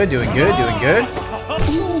 doing good, doing good, doing good.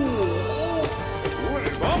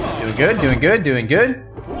 Doing good, doing good, doing good.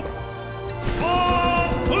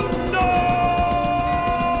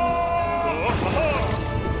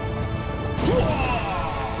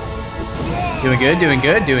 Doing good, doing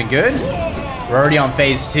good, doing good. We're already on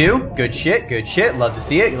phase 2. Good shit, good shit. Love to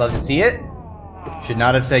see it, love to see it. Should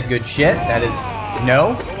not have said good shit. That is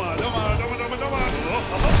no.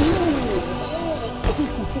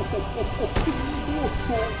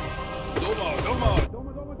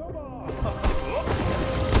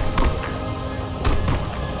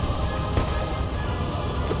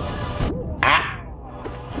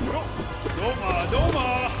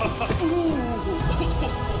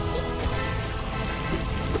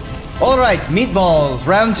 Alright, meatballs,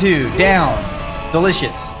 round 2, down.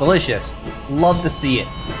 Delicious, delicious. Love to see it.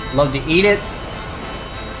 Love to eat it.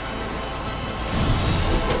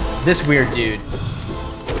 This weird dude.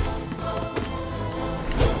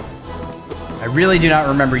 I really do not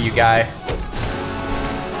remember you, guy.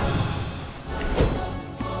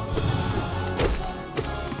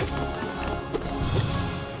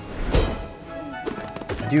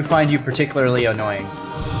 I do find you particularly annoying.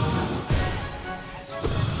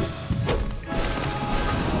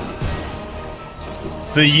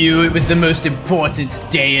 For you, it was the most important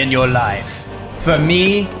day in your life. For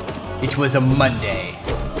me, it was a Monday.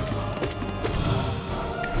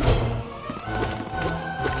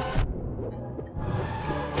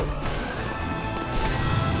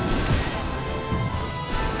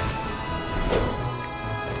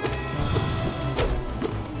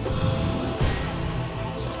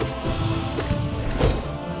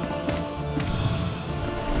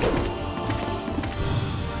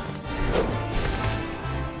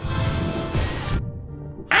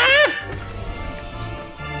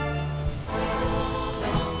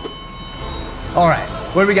 Alright,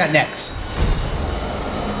 what do we got next?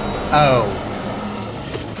 Oh.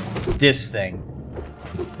 This thing.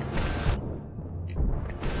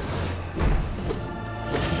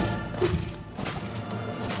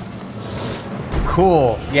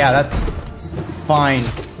 Cool. Yeah, that's fine.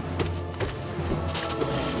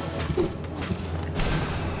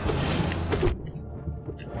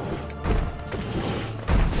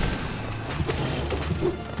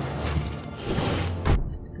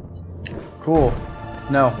 Cool.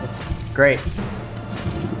 No, it's great.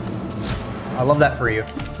 I love that for you.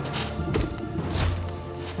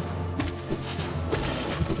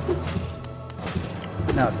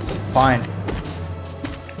 No, it's fine.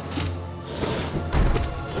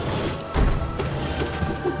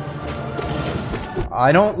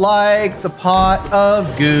 I don't like the pot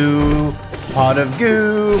of goo. Pot of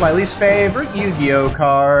goo, my least favorite Yu-Gi-Oh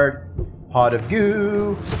card. Pot of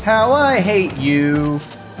goo, how I hate you.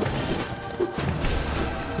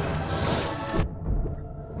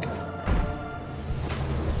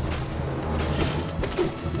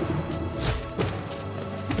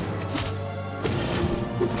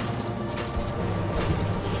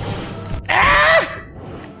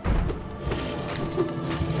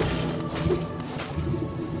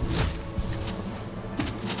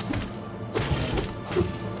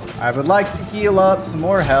 I would like to heal up some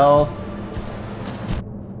more health,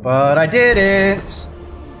 but I didn't.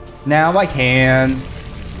 Now I can.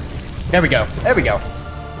 There we go. There we go.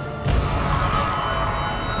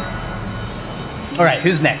 All right,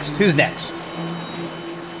 who's next? Who's next?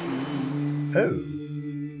 Oh,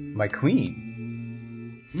 my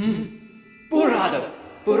queen. Burrado,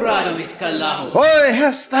 Burrado, Miscalao. Why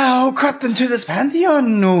hast thou crept into this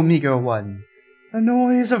pantheon, O meager one? The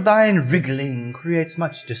noise of thine wriggling creates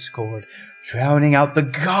much discord, drowning out the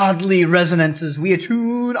godly resonances we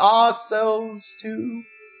attune ourselves to.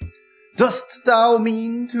 Dost thou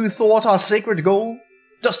mean to thwart our sacred goal?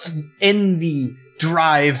 Dost envy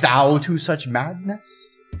drive thou to such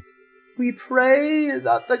madness? we pray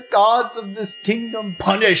that the gods of this kingdom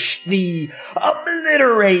punish thee,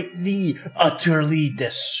 obliterate thee, utterly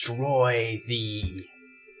destroy thee.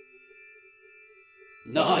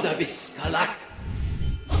 Nada biskalak.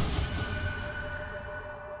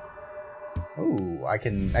 Oh, I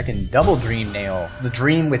can double dream nail the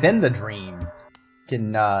dream within the dream.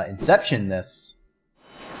 Can inception this.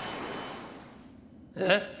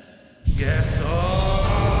 Yes.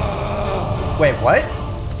 Wait, what?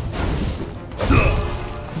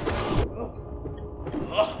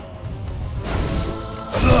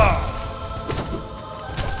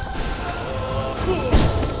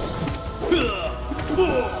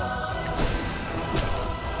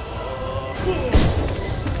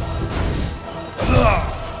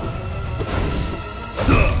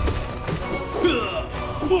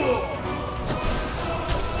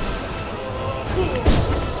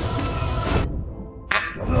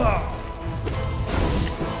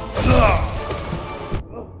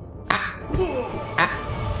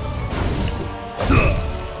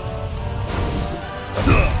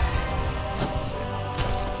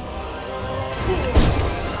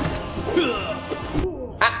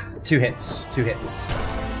 Two hits.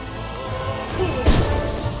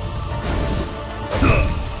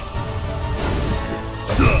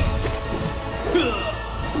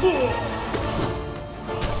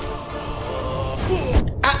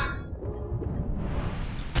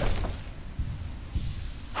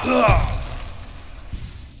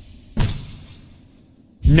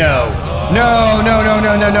 No,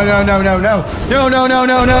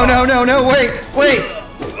 wait!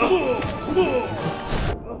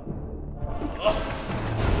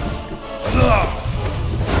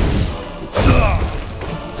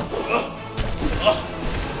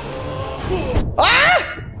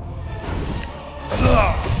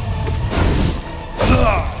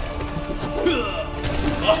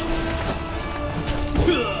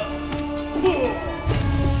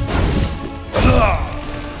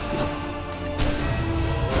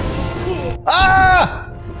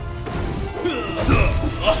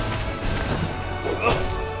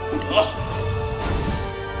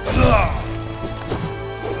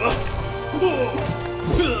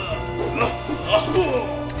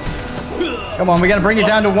 Come on, we gotta bring it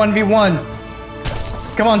down to 1v1.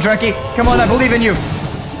 Come on, Dreki. Come on, I believe in you.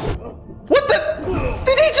 What the?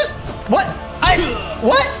 Did he just... What?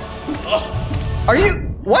 What? Are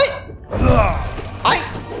you... What?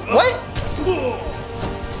 What?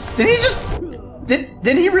 Did he just...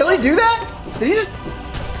 Did he really do that? Did he just...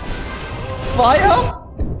 Fly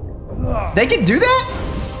out? They can do that?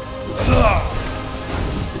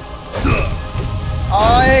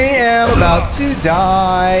 I am about to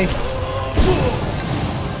die.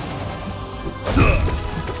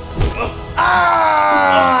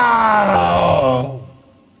 Oh!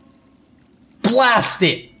 Blast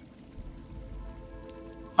it!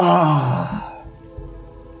 Ah!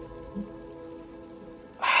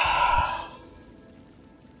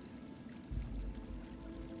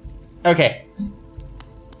 Okay.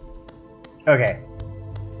 Okay.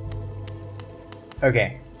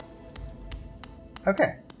 Okay.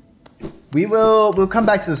 Okay. We'll come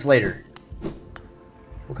back to this later.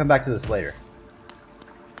 We'll come back to this later.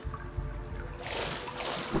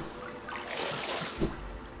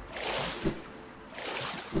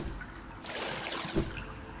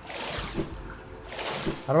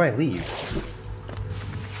 How do I leave?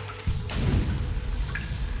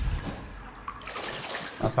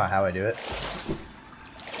 That's not how I do it.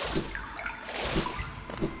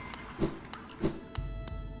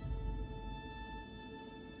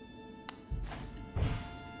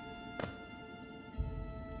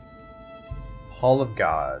 Hall of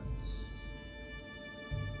Gods.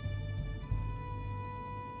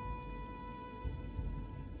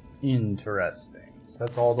 Interesting. So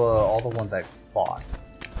that's all the ones I fought.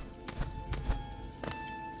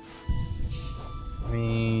 Let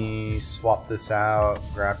me swap this out.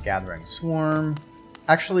 Grab Gathering Swarm.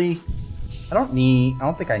 Actually, I don't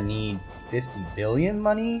think I need 50 billion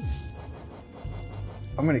money.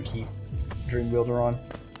 I'm gonna keep Dream Wielder on.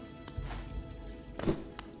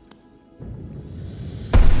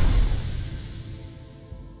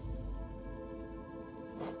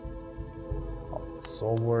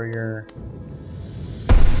 Soul Warrior.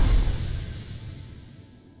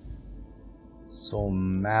 Soul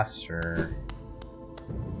Master.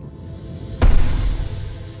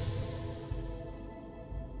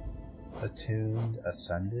 Attuned,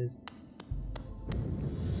 Ascended.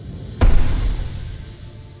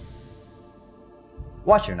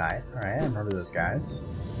 Watcher Knight. Alright, I remember those guys.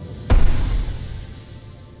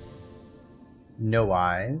 No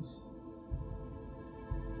Eyes.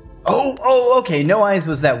 Oh, okay. No Eyes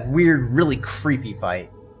was that weird, really creepy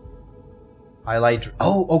fight. I liked...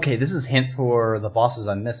 Oh, okay. This is hint for the bosses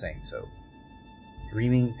I'm missing. So,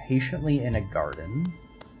 dreaming patiently in a garden.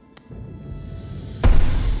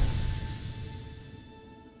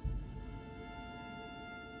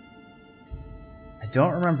 I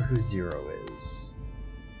don't remember who Zero is.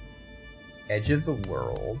 Edge of the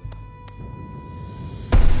World.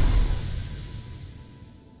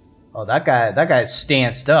 Oh, that guy's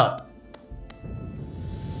stanced up.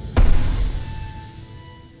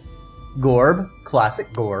 Gorb,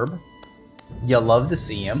 classic Gorb. You love to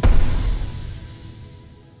see him.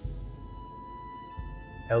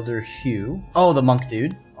 Elder Hugh. Oh, the monk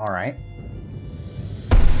dude. Alright.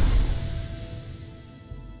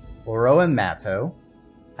 Oro and Mato.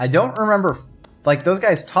 I don't remember, like, those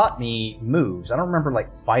guys taught me moves. I don't remember,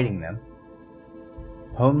 like, fighting them.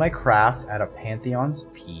 Hone my craft at a Pantheon's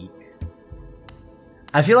Peak.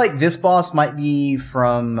 I feel like this boss might be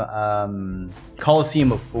from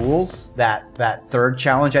Colosseum of Fools, that third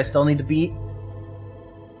challenge I still need to beat.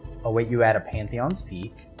 Await you at a Pantheon's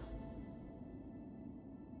Peak.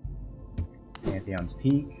 Pantheon's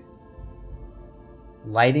Peak.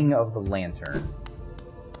 Lighting of the Lantern.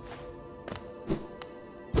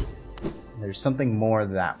 There's something more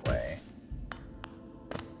that way.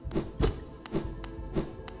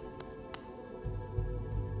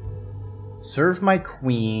 Serve my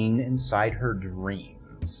queen inside her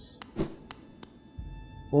dreams.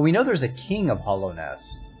 Well, we know there's a king of Hollow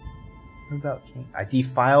Nest. What about king? I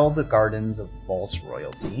defile the gardens of false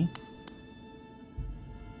royalty.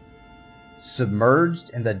 Submerged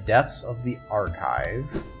in the depths of the archive.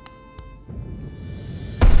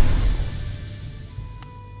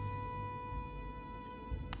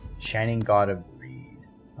 Shining God of Greed.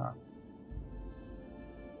 Huh.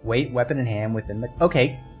 Weight, weapon in hand within the...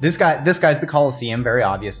 Okay, this guy's the Colosseum, very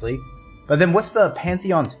obviously. But then what's the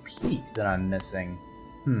Pantheon's Peak that I'm missing?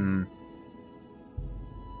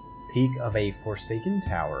 Peak of a Forsaken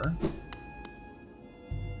Tower.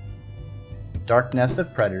 Dark Nest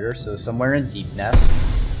of Predator, so somewhere in Deep Nest.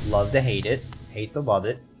 Love to hate it. Hate to love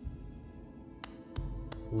it.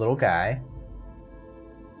 Little guy.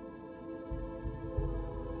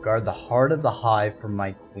 Guard the heart of the hive from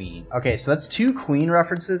my queen. Okay, so that's 2 queen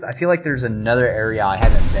references. I feel like there's another area I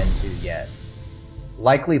haven't been to yet.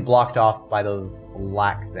 Likely blocked off by those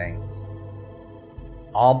black things.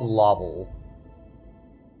 Oblobble.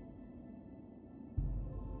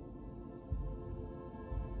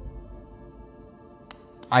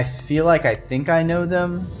 I feel like I think I know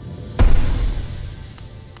them.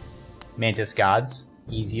 Mantis Gods.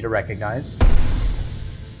 Easy to recognize.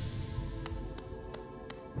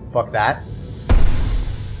 Fuck that.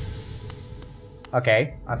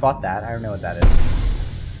 Okay, I fought that. I don't know what that is.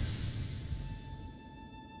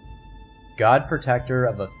 God Protector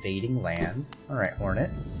of a Fading Land. Alright, Hornet.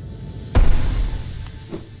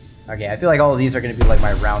 Okay, I feel like all of these are going to be like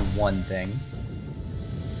my round 1 thing.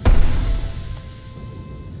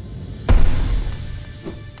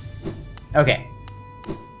 Okay.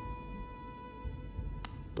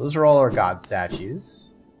 So those are all our god statues.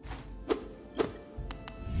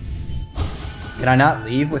 Can I not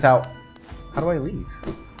leave without... How do I leave?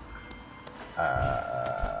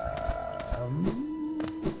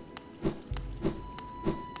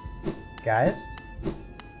 Guys?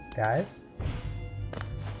 Guys?